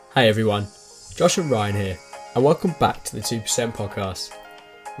Hey everyone, Josh and Ryan here, and welcome back to the 2% podcast.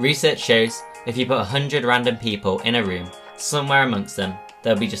 Research shows if you put 100 random people in a room, somewhere amongst them,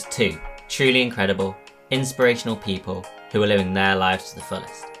 there'll be just two truly incredible, inspirational people who are living their lives to the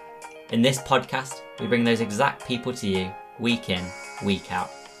fullest. In this podcast, we bring those exact people to you, week in, week out.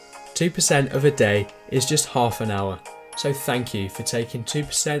 2% of a day is just half an hour, so thank you for taking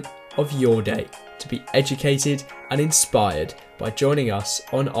 2% of your day to be educated and inspired by joining us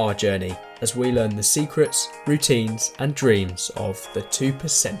on our journey as we learn the secrets, routines and dreams of the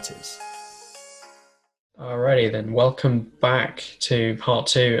 2%ers. Alrighty then, welcome back to part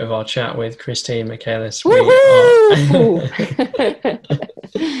 2 of our chat with Christine Michaelis.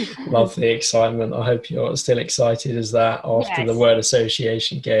 Love the excitement. I hope you're still excited as that after the word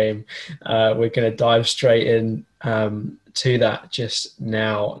association game. We're going to dive straight in to that just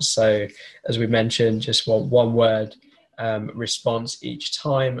now. So as we mentioned, just one word response each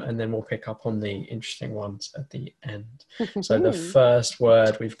time, and then we'll pick up on the interesting ones at the end. So the first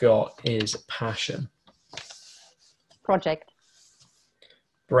word we've got is passion. Project.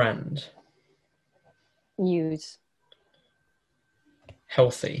 Brand. News.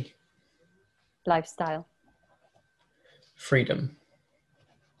 Healthy. Lifestyle. Freedom.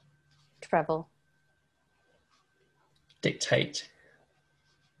 Travel. Dictate.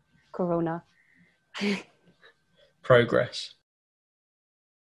 Corona. Progress.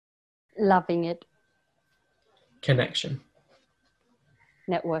 Loving it. Connection.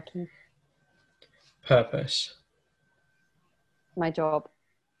 Networking. Purpose. My job.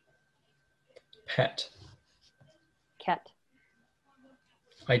 Pet. Cat.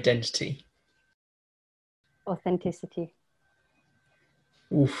 Identity. Authenticity.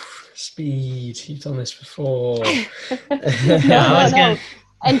 Oof, speed. You've done this before. No.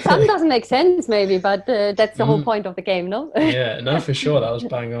 And some doesn't make sense maybe, but that's the whole point of the game, no? Yeah, no, for sure. That was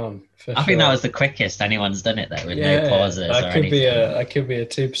bang on. I think that was the quickest anyone's done it though, with no pauses or anything. That could be a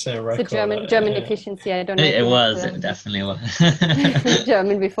 2% record. It's a German efficiency. I don't know. It definitely was.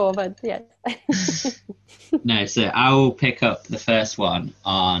 German before, but yeah. No, so I'll pick up the first one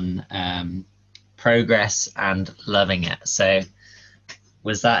on progress and loving it. So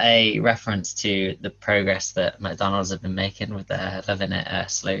was that a reference to the progress that McDonald's have been making with their loving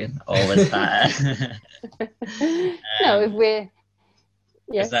it slogan, or was that no, if we're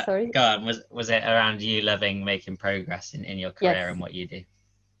sorry. Go on. Was it around you loving making progress in your career and what you do?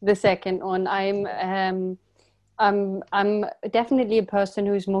 The second one, I'm definitely a person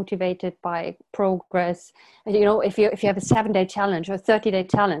who's motivated by progress. You know, if you have a 7-day challenge or a 30-day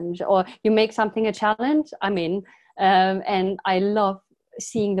challenge, or you make something a challenge, I'm in. And I love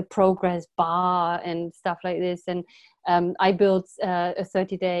seeing the progress bar and stuff like this. And I built a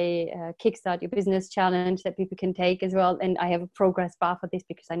 30-day kickstart your business challenge that people can take as well. And I have a progress bar for this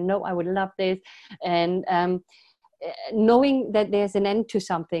because I know I would love this. And knowing that there's an end to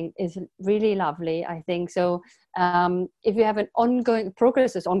something is really lovely, I think. So if you have an ongoing,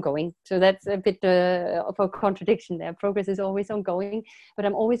 progress is ongoing. So that's a bit of a contradiction there. Progress is always ongoing, but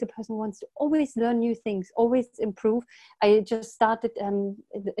I'm always a person who wants to always learn new things, always improve. I just started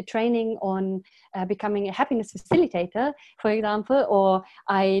a training on becoming a happiness facilitator, for example, or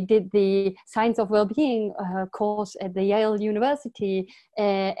I did the Science of Wellbeing course at the Yale University,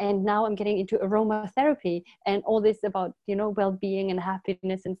 and now I'm getting into aromatherapy and all this about, well-being and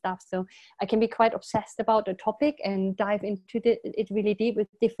happiness and stuff. So I can be quite obsessed about a topic and dive into it really deep with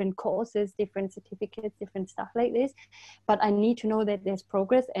different courses, different certificates, different stuff like this. But I need to know that there's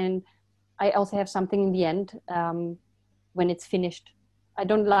progress, and I also have something in the end when it's finished. I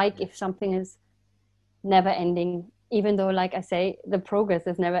don't like if something is never ending, even though, like I say, the progress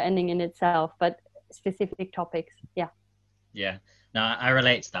is never ending in itself, but specific topics. Yeah. No, I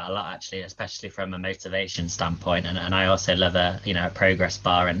relate to that a lot, actually, especially from a motivation standpoint. And I also love a progress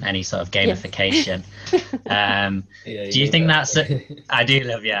bar and any sort of gamification. Do you think that's I do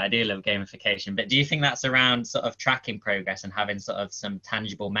love gamification, but do you think that's around sort of tracking progress and having sort of some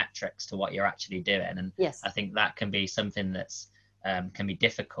tangible metrics to what you're actually doing? And yes. I think that can be something that's can be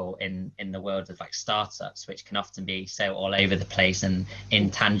difficult in the world of like startups, which can often be so all over the place and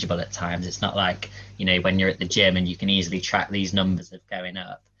intangible at times. It's not like, when you're at the gym and you can easily track these numbers of going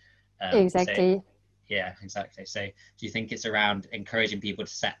up. Exactly. Exactly. So do you think it's around encouraging people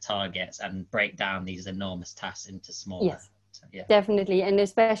to set targets and break down these enormous tasks into smaller? Yes. So, definitely. And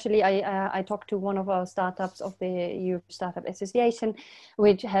especially I talked to one of our startups of the Europe Startup Association,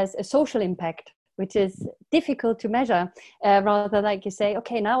 which has a social impact, which is difficult to measure. Rather, like you say,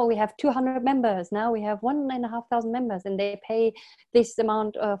 okay, now we have 200 members, now we have 1,500 members, and they pay this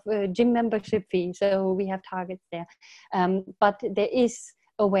amount of gym membership fee. So we have targets there. But there is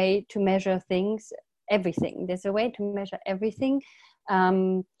a way to measure things, everything. There's a way to measure everything.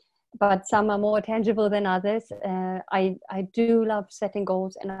 But some are more tangible than others. I do love setting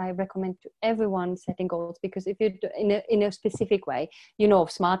goals, and I recommend to everyone setting goals, because if you do in a specific way, of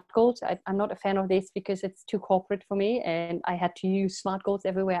SMART goals. I'm not a fan of this because it's too corporate for me, and I had to use SMART goals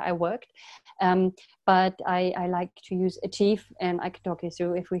everywhere I worked. But I like to use Achieve, and I can talk you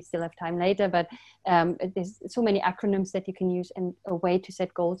through if we still have time later. But there's so many acronyms that you can use and a way to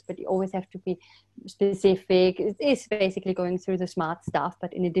set goals, but you always have to be specific. It's basically going through the SMART stuff,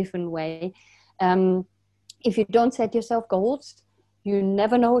 but in a different way. If you don't set yourself goals, you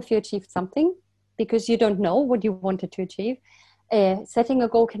never know if you achieved something, because you don't know what you wanted to achieve. Setting a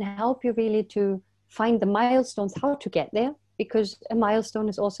goal can help you really to find the milestones, how to get there, because a milestone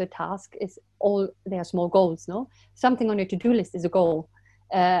is also a task. They are small goals, no? Something on your to-do list is a goal.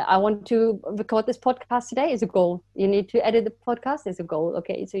 I want to record this podcast today is a goal. You need to edit the podcast is a goal.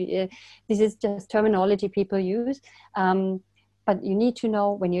 Okay, so this is just terminology people use. But you need to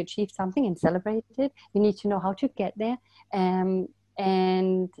know when you achieve something and celebrate it. You need to know how to get there. And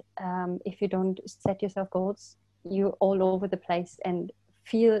if you don't set yourself goals, you're all over the place and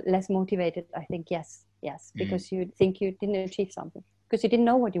feel less motivated. I think yes, because you think you didn't achieve something, because you didn't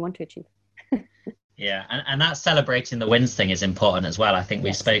know what you want to achieve. Yeah, and that celebrating the wins thing is important as well. I think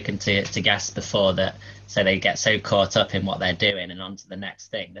we've spoken to guests before that, so they get so caught up in what they're doing and on to the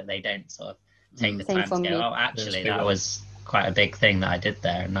next thing that they don't sort of take the time to go, oh, actually, that was quite a big thing that I did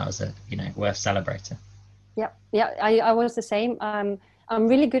there, and that was worth celebrating. Yeah, I was the same. I'm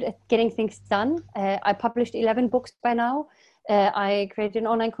really good at getting things done. I published 11 books by now. I created an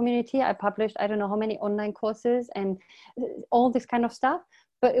online community. I published I don't know how many online courses and all this kind of stuff.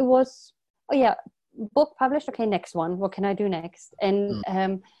 But it was, book published. Okay, next one. What can I do next? And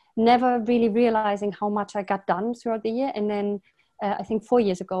never really realizing how much I got done throughout the year. And then I think 4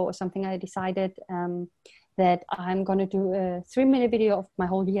 years ago or something, I decided that I'm going to do a 3-minute video of my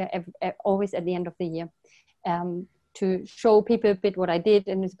whole year, always at the end of the year, to show people a bit what I did.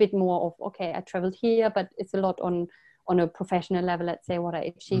 And it's a bit more of, okay, I traveled here, but it's a lot on a professional level, let's say, what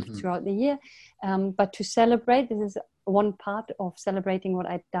I achieved throughout the year. But to celebrate, this is one part of celebrating what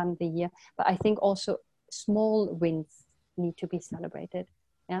I've done the year. But I think also small wins need to be celebrated.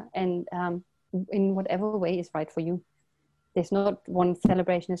 Yeah, and in whatever way is right for you. There's not one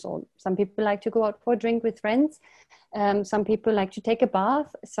celebration is all. Some people like to go out for a drink with friends. Some people like to take a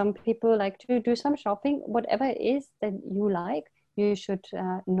bath. Some people like to do some shopping. Whatever it is that you like, you should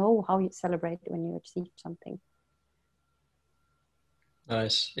know how you celebrate when you achieve something.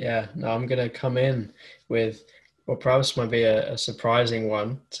 Nice. Yeah. Now I'm going to come in with what perhaps might be a surprising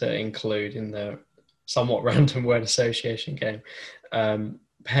one to include in the somewhat random word association game.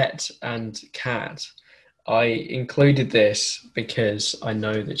 Pet and cat. I included this because I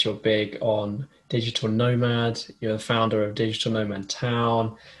know that you're big on Digital Nomad. You're the founder of Digital Nomad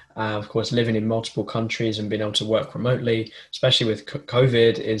Town. Of course, living in multiple countries and being able to work remotely, especially with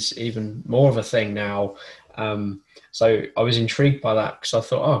COVID, is even more of a thing now. So I was intrigued by that because I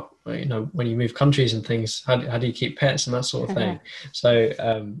thought, when you move countries and things, how do you keep pets and that sort of thing? So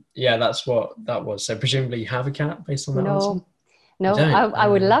that's what that was. So presumably you have a cat based on that answer? No, I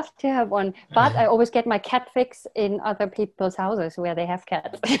would love to have one, but I always get my cat fix in other people's houses where they have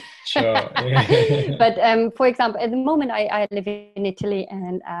cats. Sure. But for example, at the moment I live in Italy,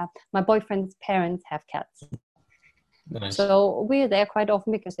 and my boyfriend's parents have cats. Nice. So we're there quite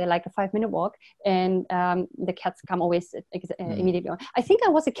often because they're like a 5-minute walk, and the cats come always immediately on. I think I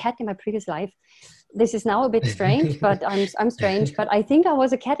was a cat in my previous life. This is now a bit strange, but I'm strange. But I think I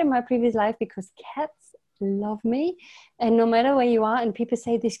was a cat in my previous life because cats love me, and no matter where you are, and people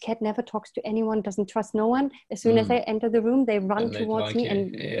say this cat never talks to anyone, doesn't trust no one. As soon as I enter the room, they run towards me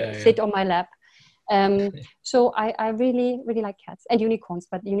and sit on my lap. So I really, really like cats and unicorns,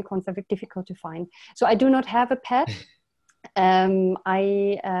 but unicorns are very difficult to find. So I do not have a pet.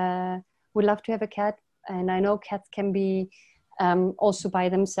 I would love to have a cat, and I know cats can be also by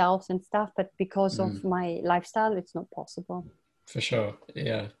themselves and stuff, but because of my lifestyle, it's not possible. For sure.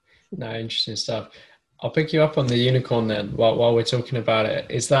 Yeah. No, interesting stuff. I'll pick you up on the unicorn then while we're talking about it.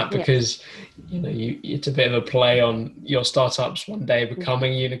 Is that because, it's a bit of a play on your startups one day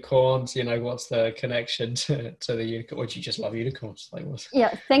becoming unicorns? What's the connection to the unicorn? Or do you just love unicorns?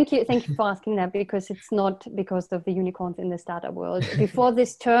 Yeah, thank you for asking that, because it's not because of the unicorns in the startup world. Before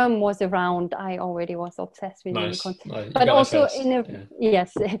this term was around, I already was obsessed with unicorns. Nice. But also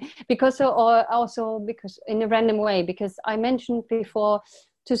because in a random way, because I mentioned before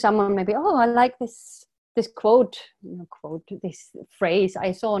to someone maybe, I like this this this phrase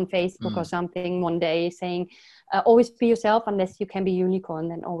I saw on Facebook or something one day saying, always be yourself, unless you can be unicorn,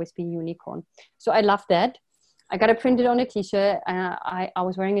 then always be unicorn. So I love that. I got it printed on a t-shirt. I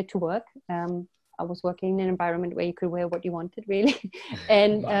was wearing it to work. I was working in an environment where you could wear what you wanted, really.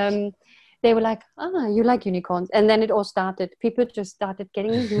 And nice. They were like, you like unicorns. And then it all started. People just started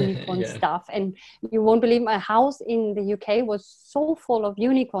getting unicorn stuff. And you won't believe, my house in the UK was so full of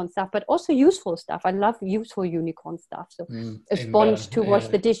unicorn stuff, but also useful stuff. I love useful unicorn stuff. So a sponge to wash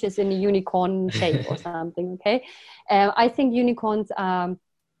the dishes in a unicorn shape or something, okay? I think unicorns are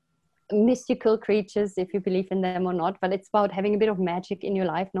mystical creatures, if you believe in them or not, but it's about having a bit of magic in your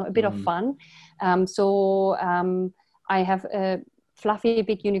life, a bit of fun. I have a fluffy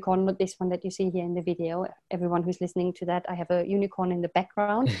big unicorn, not this one that you see here in the video. Everyone who's listening to that, I have a unicorn in the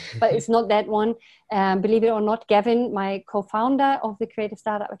background, but it's not that one. Believe it or not, Gavin, my co-founder of the Creative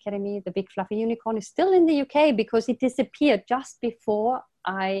Startup Academy, the big fluffy unicorn, is still in the UK because he disappeared just before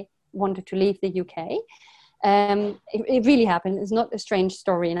I wanted to leave the UK. It really happened. It's not a strange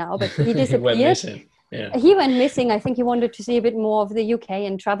story now, but he disappeared. He went missing. I think he wanted to see a bit more of the UK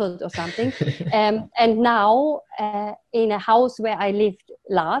and traveled or something. And now in a house where I lived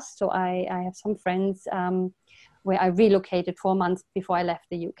last, so I have some friends where I relocated 4 months before I left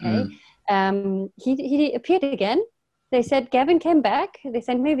the UK. He appeared again. They said Gavin came back. They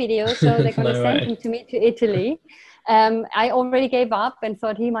sent me videos, so they're going to send him to me to Italy. I already gave up and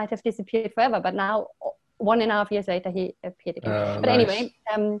thought he might have disappeared forever, but now 1.5 years later he appeared again. But nice. Anyway,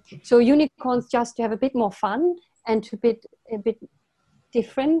 so unicorns, just to have a bit more fun and to be a bit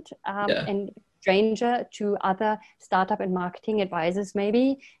different and stranger to other startup and marketing advisors,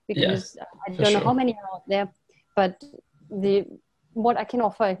 maybe, because I don't know how many are out there, but what I can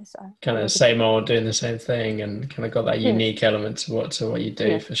offer is kind of same old, doing the same thing, and kind of got that unique element to what you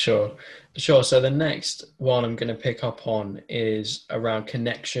do, for sure. So the next one I'm going to pick up on is around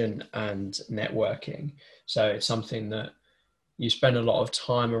connection and networking. So it's something that you spend a lot of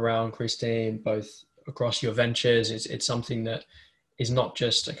time around, Christine, both across your ventures. It's something that is not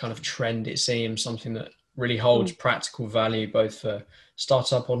just a kind of trend, it seems, something that really holds practical value, both for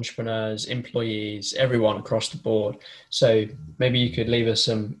startup entrepreneurs, employees, everyone across the board. So maybe you could leave us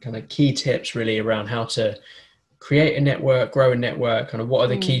some kind of key tips really around how to create a network, grow a network, kind of what are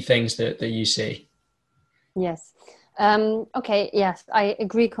the key things that you see? Yes. Okay. Yes, I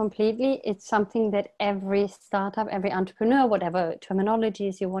agree completely. It's something that every startup, every entrepreneur, whatever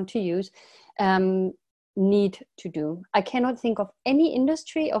terminologies you want to use, need to do. I cannot think of any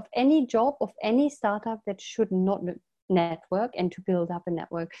industry, of any job, of any startup that should not network and to build up a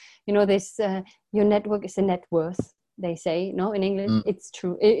network. You know, this your network is a net worth, they say, no, in English. It's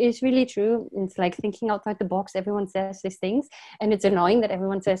true. It's really true. It's like thinking outside the box. Everyone says these things, and it's annoying that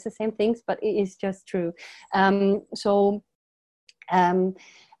everyone says the same things, but it is just true.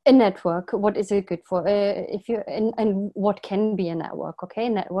 A network, what is it good for? If you and what can be a network? Okay, a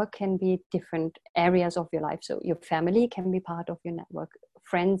network can be different areas of your life. So your family can be part of your network.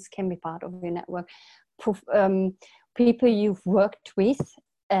 Friends can be part of your network. People you've worked with,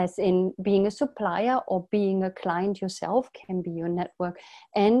 as in being a supplier or being a client yourself, can be your network.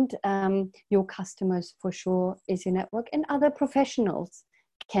 And your customers, for sure, is your network. And other professionals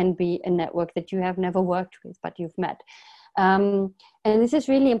can be a network that you have never worked with, but you've met. And this is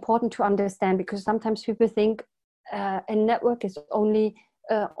really important to understand, because sometimes people think a network is only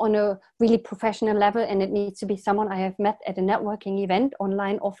on a really professional level, and it needs to be someone I have met at a networking event,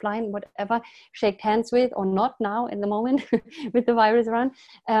 online, offline, whatever, shake hands with or not now in the moment with the virus around.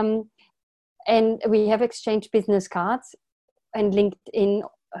 And we have exchanged business cards and LinkedIn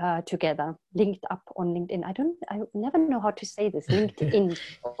together, linked up on LinkedIn. I never know how to say this, LinkedIn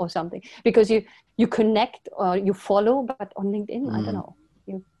or something, because you connect or you follow, but on LinkedIn, I don't know,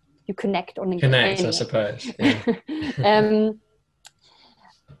 you connect on LinkedIn. Connect, anyway. I suppose. Yeah.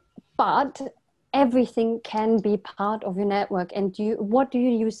 But everything can be part of your network. And what do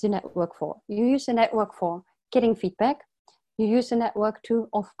you use the network for? You use the network for getting feedback. You use the network to,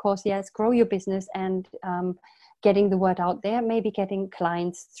 of course, yes, grow your business and getting the word out there, maybe getting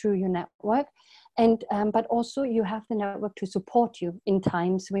clients through your network. And but also you have the network to support you in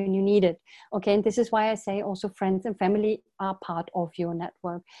times when you need it. Okay, and this is why I say also friends and family are part of your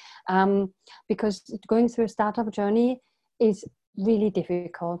network, because going through a startup journey is really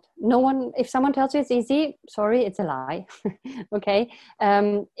difficult. If someone tells you it's easy, sorry, it's a lie. Okay,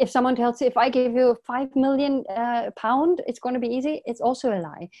 if someone tells you, if I give you £5 million, it's going to be easy, it's also a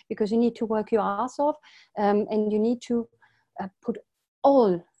lie, because you need to work your ass off, and you need to put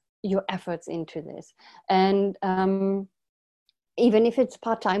all your efforts into this. And even if it's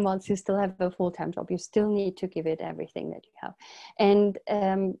part-time, once you still have a full-time job, you still need to give it everything that you have. And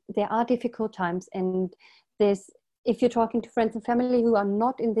there are difficult times, and if you're talking to friends and family who are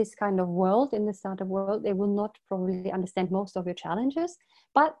not in this kind of world, in the startup world, they will not probably understand most of your challenges,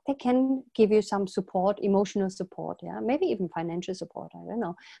 but they can give you some support, emotional support, yeah, maybe even financial support, I don't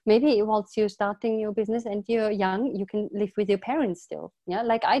know. Maybe once you're starting your business and you're young, you can live with your parents still, yeah,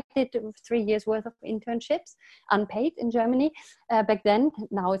 like I did 3 years worth of internships, unpaid in Germany back then.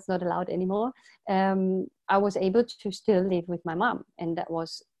 Now it's not allowed anymore. I was able to still live with my mom, and that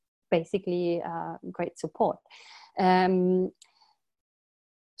was basically great support.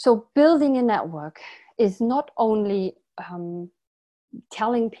 So building a network is not only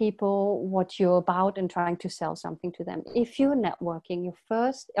telling people what you're about and trying to sell something to them. If you're networking, you're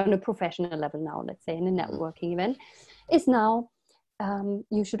first on a professional level now, let's say in a networking event, is now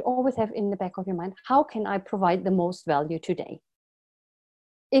you should always have in the back of your mind, how can I provide the most value today?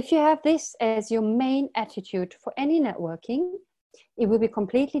 If you have this as your main attitude for any networking, it will be a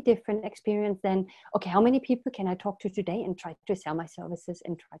completely different experience than, okay, how many people can I talk to today and try to sell my services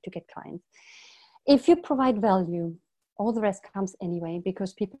and try to get clients? If you provide value, all the rest comes anyway,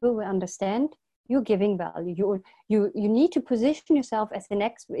 because people will understand you're giving value. You need to position yourself as an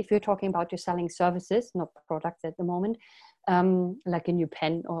expert. If you're talking about you're selling services, not products at the moment, like a new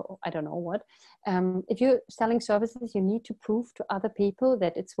pen or I don't know what. If you're selling services, you need to prove to other people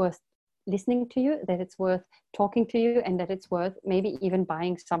that it's worth listening to you, that it's worth talking to you, and that it's worth maybe even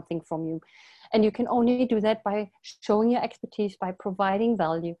buying something from you. And you can only do that by showing your expertise, by providing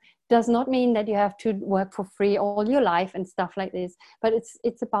value. Does not mean that you have to work for free all your life and stuff like this, but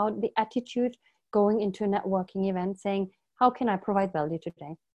it's about the attitude going into a networking event saying, how can I provide value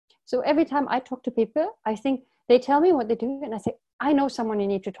today? So every time I talk to people, I think they tell me what they do, and I say, I know someone you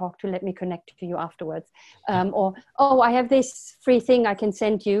need to talk to, let me connect to you afterwards. Or, oh, I have this free thing I can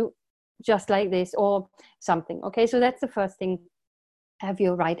send you, just like this, or something. Okay, so that's the first thing. Have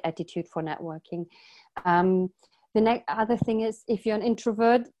your right attitude for networking. The other thing is, if you're an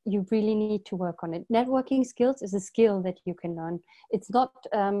introvert, you really need to work on it. Networking skills is a skill that you can learn. It's not,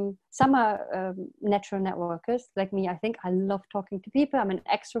 some are natural networkers like me. I think I love talking to people. I'm an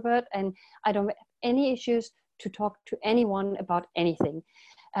extrovert and I don't have any issues to talk to anyone about anything.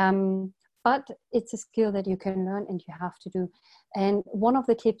 But it's a skill that you can learn and you have to do. And one of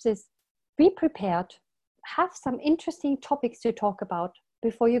the tips is, be prepared, have some interesting topics to talk about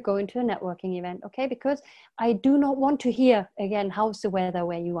before you go into a networking event, okay? Because I do not want to hear, again, how's the weather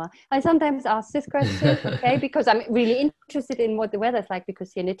where you are? I sometimes ask this question, okay? Because I'm really interested in what the weather's like,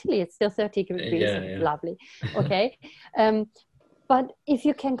 because here in Italy, it's still 30 degrees and it's lovely, okay? But if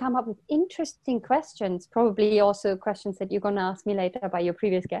you can come up with interesting questions, probably also questions that you're going to ask me later by your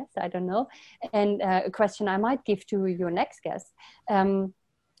previous guest, I don't know, and a question I might give to your next guest,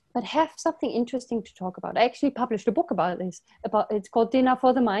 but have something interesting to talk about. I actually published a book about this. It's called Dinner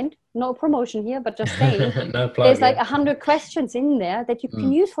for the Mind. No promotion here, but just saying. No plug, there's like 100 questions in there that you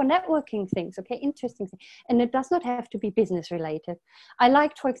can use for networking things, okay? Interesting things. And it does not have to be business related. I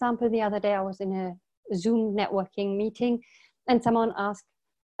liked, for example, the other day I was in a Zoom networking meeting and someone asked,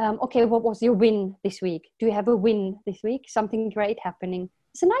 okay, what was your win this week? Do you have a win this week? Something great happening?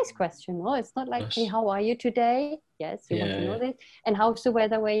 It's a nice question, no? It's not like, hey, how are you today? Yes, you want to know this. And how's the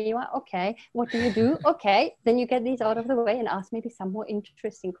weather where you are? Okay. What do you do? Okay. Then you get these out of the way and ask maybe some more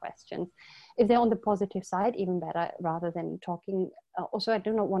interesting questions. If they're on the positive side, even better, rather than talking. Also, I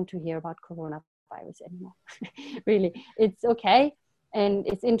do not want to hear about coronavirus anymore. Really, it's okay. And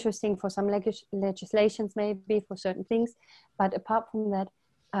it's interesting for some legislations, maybe for certain things. But apart from that,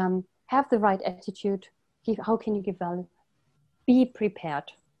 have the right attitude. How can you give value? Be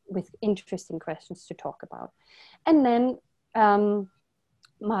prepared with interesting questions to talk about. And then so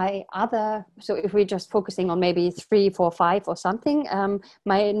if we're just focusing on maybe 3, 4, 5 or something,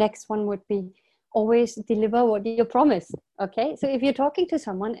 my next one would be always deliver what you promise. Okay, so if you're talking to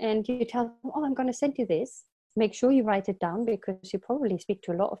someone and you tell them, oh, I'm going to send you this, make sure you write it down, because you probably speak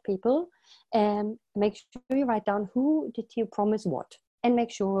to a lot of people, and make sure you write down who did you promise what, and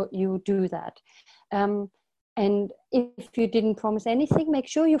make sure you do that. And if you didn't promise anything, make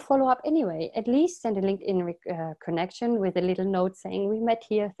sure you follow up anyway. At least send a LinkedIn connection with a little note saying, we met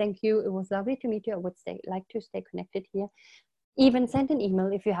here, thank you, it was lovely to meet you, I would like to stay connected here. Even send an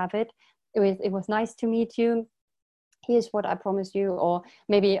email if you have it. It was nice to meet you. Here's what I promised you. Or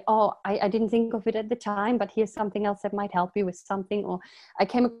maybe, oh, I didn't think of it at the time, but here's something else that might help you with something. Or I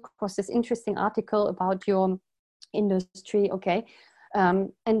came across this interesting article about your industry, okay.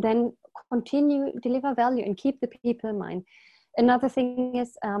 And then continue, deliver value and keep the people in mind. Another thing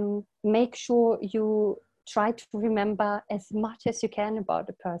is make sure you try to remember as much as you can about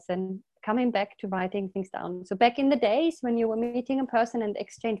the person, coming back to writing things down. So back in the days when you were meeting a person and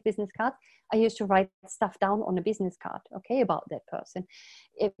exchange business cards, I used to write stuff down on a business card, okay, about that person.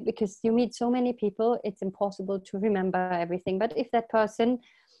 Because you meet so many people, it's impossible to remember everything. But if that person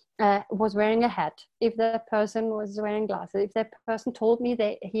was wearing a hat, if that person was wearing glasses, if that person told me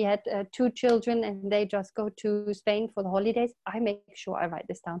that he had 2 children and they just go to Spain for the holidays, I make sure I write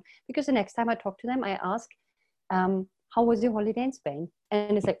this down. Because the next time I talk to them, I ask, how was your holiday in Spain?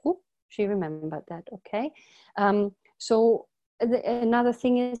 And it's like, oh, she remembered that, okay. So another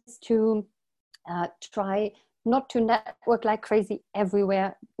thing is to try not to network like crazy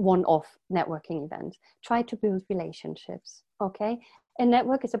everywhere, one-off networking events. Try to build relationships, okay? A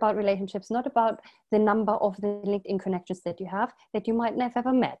network is about relationships, not about the number of the LinkedIn connections that you have that you might have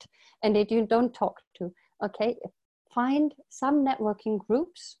ever met and that you don't talk to, okay? Find some networking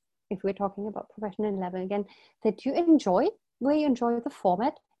groups, if we're talking about professional level again, that you enjoy, where you enjoy the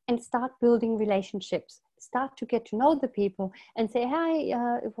format, and start building relationships. Start to get to know the people and say, hi,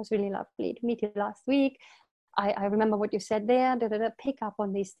 it was really lovely to meet you last week. I remember what you said there. Pick up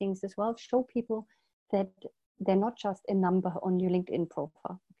on these things as well. Show people that they're not just a number on your LinkedIn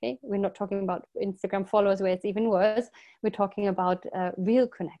profile. Okay, we're not talking about Instagram followers where it's even worse. We're talking about real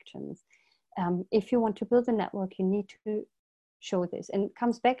connections. If you want to build a network, you need to show this. And it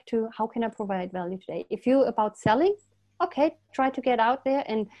comes back to, how can I provide value today? If you're about selling, okay, try to get out there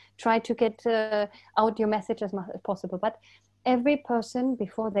and try to get out your message as much as possible. But every person,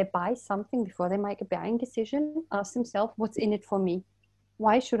 before they buy something, before they make a buying decision, ask themselves, what's in it for me?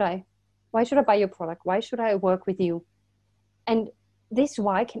 Why should I buy your product? Why should I work with you? And this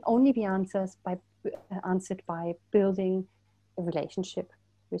why can only be answered by building a relationship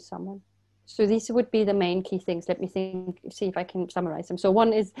with someone. So these would be the main key things. Let me see if I can summarize them. So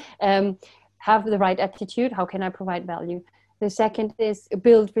one is have the right attitude. How can I provide value? The second is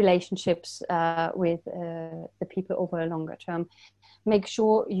build relationships with the people over a longer term. Make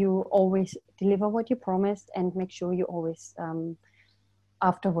sure you always deliver what you promised, and make sure you always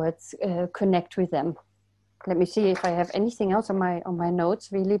afterwards connect with them. Let me see if I have anything else on my notes,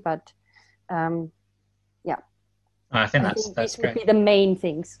 really, but yeah. I think that's these great. would be the main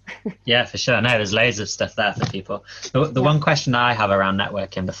things. Yeah, for sure. No, there's loads of stuff there for people. The one question I have around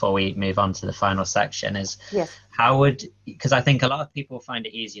networking before we move on to the final section is, because I think a lot of people find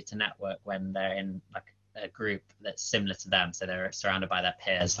it easier to network when they're in like a group that's similar to them, so they're surrounded by their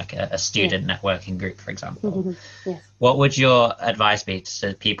peers, like a student networking group, for example. Yes. What would your advice be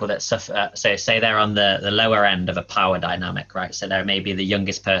to people that suffer, so say they're on the lower end of a power dynamic, right? So they're maybe the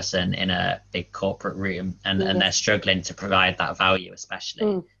youngest person in a big corporate room, and they're struggling to provide that value, especially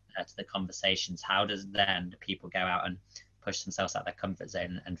to the conversations. How does then people go out and push themselves out of their comfort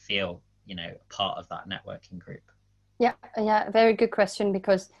zone and feel, part of that networking group? Yeah, very good question,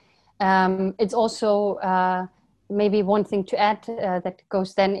 because it's also maybe one thing to add that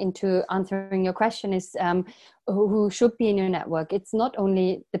goes then into answering your question is who should be in your network. It's not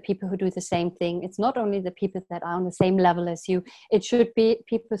only the people who do the same thing. It's not only the people that are on the same level as you. It should be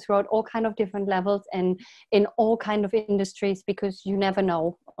people throughout all kind of different levels and in all kind of industries, because you never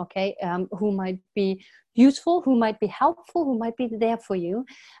know, okay, who might be useful, who might be helpful, who might be there for you.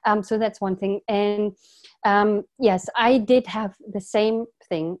 So that's one thing. And yes, I did have the same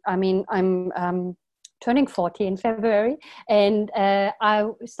thing. I mean, I'm turning 40 in February, and I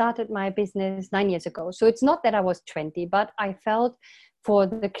started my business 9 years ago. So it's not that I was 20, but I felt for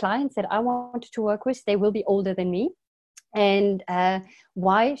the clients that I wanted to work with, they will be older than me. And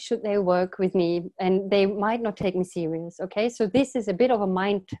why should they work with me? And they might not take me serious. Okay, so this is a bit of a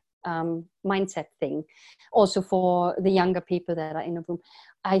mindset thing also for the younger people that are in the room.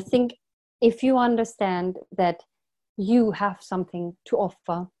 I think if you understand that you have something to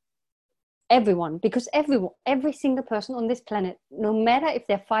offer everyone, because every single person on this planet, no matter if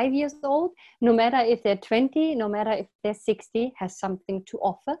they're 5 years old, no matter if they're 20, no matter if they're 60, has something to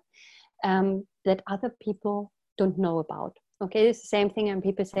offer that other people don't know about. Okay, it's the same thing, and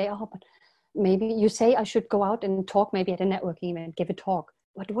people say, oh, but maybe you say I should go out and talk maybe at a networking event, give a talk.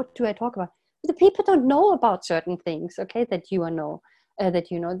 What do I talk about? The people don't know about certain things, okay, that you know.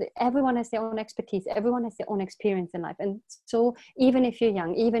 Everyone has their own expertise, everyone has their own experience in life. And so even if you're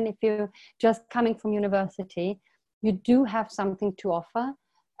young, even if you're just coming from university, you do have something to offer.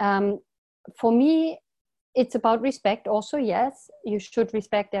 For me, it's about respect also. Yes, you should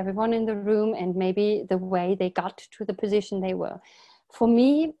respect everyone in the room and maybe the way they got to the position they were. For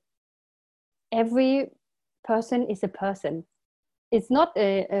me, every person is a person. It's not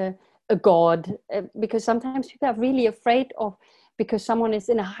a god, because sometimes people are really afraid of because someone is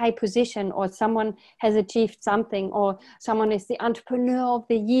in a high position, or someone has achieved something, or someone is the entrepreneur of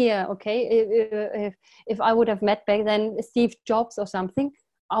the year. Okay, if I would have met back then Steve Jobs or something,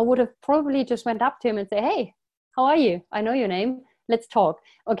 I would have probably just went up to him and say, hey, how are you? I know your name. Let's talk.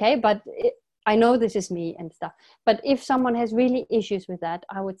 Okay, but I know this is me and stuff. But if someone has really issues with that,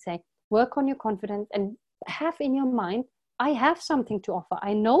 I would say, work on your confidence and have in your mind, I have something to offer.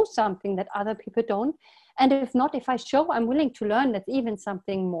 I know something that other people don't. And if not, if I show I'm willing to learn, that's even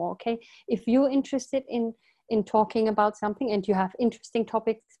something more. Okay. If you're interested in talking about something and you have interesting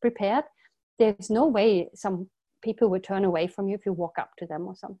topics prepared, there's no way some people will turn away from you if you walk up to them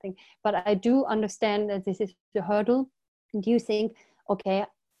or something. But I do understand that this is the hurdle. And you think, okay,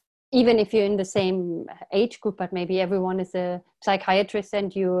 even if you're in the same age group, but maybe everyone is a psychiatrist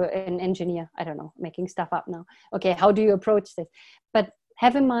and you're an engineer. I don't know, making stuff up now. Okay, how do you approach this? But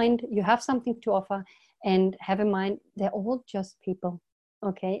have in mind, you have something to offer, and have in mind, they're all just people.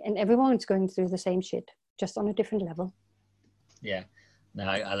 Okay, and everyone's going through the same shit, just on a different level. Yeah, no,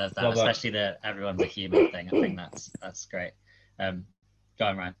 I love that, especially the everyone's a human thing. I think that's great. Go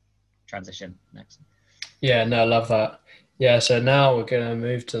on, Ryan. Transition next. Yeah, no, I love that. Yeah, so now we're going to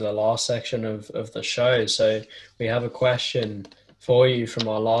move to the last section of the show. So we have a question for you from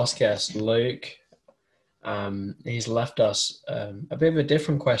our last guest, Luke. He's left us a bit of a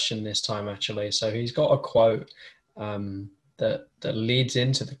different question this time, actually. So he's got a quote that leads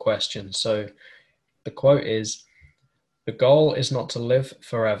into the question. So the quote is, "The goal is not to live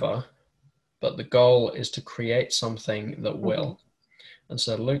forever, but the goal is to create something that will." And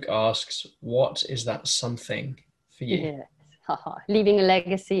so Luke asks, what is that something for you? Yes. Leaving a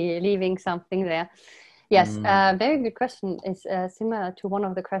legacy, leaving something there. Yes, very good question. It's similar to one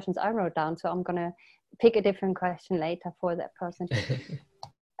of the questions I wrote down. So I'm going to pick a different question later for that person.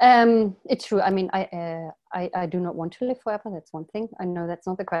 It's true. I mean, I do not want to live forever. That's one thing. I know that's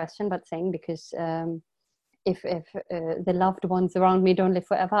not the question, but saying because if the loved ones around me don't live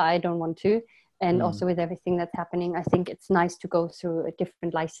forever, I don't want to. And also with everything that's happening, I think it's nice to go through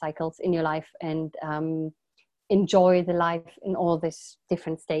different life cycles in your life and enjoy the life in all these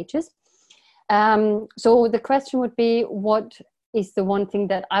different stages. So the question would be, what is the one thing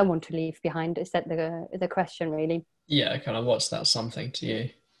that I want to leave behind? Is that the question, really? Yeah, kind of what's that something to you?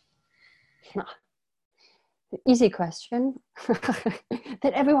 The easy question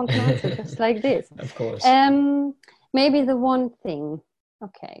that everyone can answer just like this. Of course. Maybe the one thing,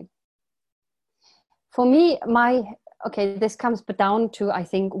 okay. For me, this comes down to, I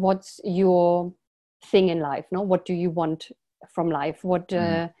think, what's your thing in life? No, what do you want from life?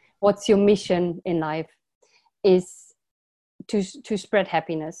 What's your mission in life? Is to spread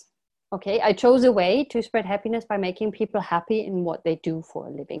happiness. Okay, I chose a way to spread happiness by making people happy in what they do for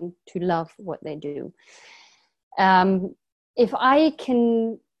a living, to love what they do. If I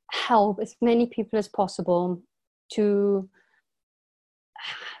can help as many people as possible to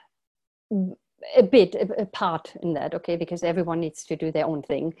a part in that, okay, because everyone needs to do their own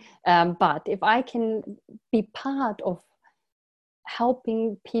thing. But if I can be part of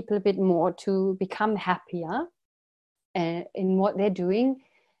helping people a bit more to become happier in what they're doing,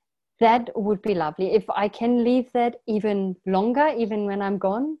 that would be lovely. If I can leave that even longer, even when I'm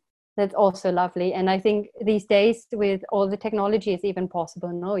gone, that's also lovely. And I think these days with all the technology is even possible.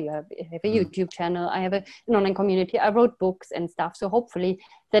 No, you have a YouTube channel. I have an online community. I wrote books and stuff. So hopefully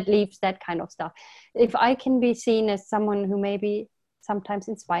that leaves that kind of stuff. If I can be seen as someone who maybe sometimes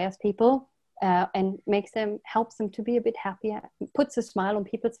inspires people and helps them to be a bit happier, puts a smile on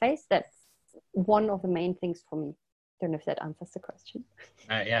people's face, that's one of the main things for me. Don't know if that answers the question.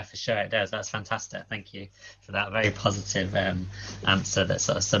 Yeah, for sure it does. That's fantastic. Thank you for that very positive answer that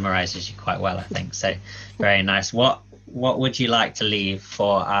sort of summarizes you quite well, I think. So very nice. What would you like to leave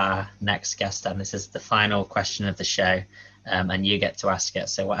for our next guest? And this is the final question of the show, and you get to ask it.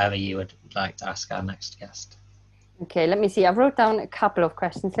 So whatever you would like to ask our next guest. Okay, let me see. I wrote down a couple of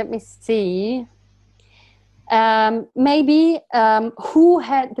questions. Let me see. Maybe who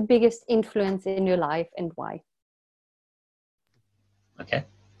had the biggest influence in your life and why? Okay,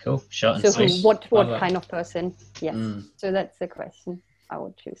 cool. Short and so sweet. What kind of person? Yes. So that's the question I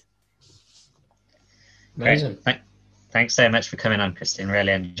would choose. Amazing. Thanks so much for coming on, Christine.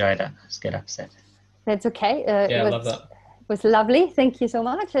 Really enjoyed it. It's a good episode. That's okay. I love that. It was lovely. Thank you so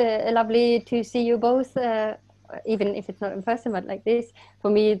much. Lovely to see you both, even if it's not in person, but like this.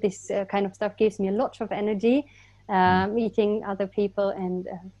 For me, this kind of stuff gives me a lot of energy. Meeting other people and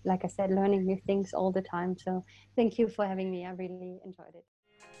like I said, learning new things all the time. So thank you for having me. I really enjoyed it.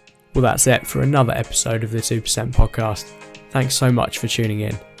 Well, that's it for another episode of the 2% podcast. Thanks so much for tuning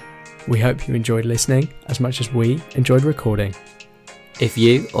in. We hope you enjoyed listening as much as we enjoyed recording. If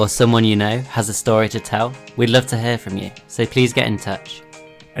you or someone you know has a story to tell, we'd love to hear from you, so please get in touch.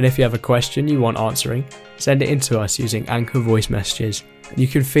 And if you have a question you want answering, send it in to us using Anchor voice messages, and you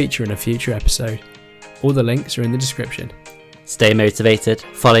can feature in a future episode. All the links are in the description. Stay motivated,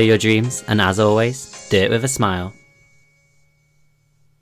 follow your dreams, and as always, do it with a smile.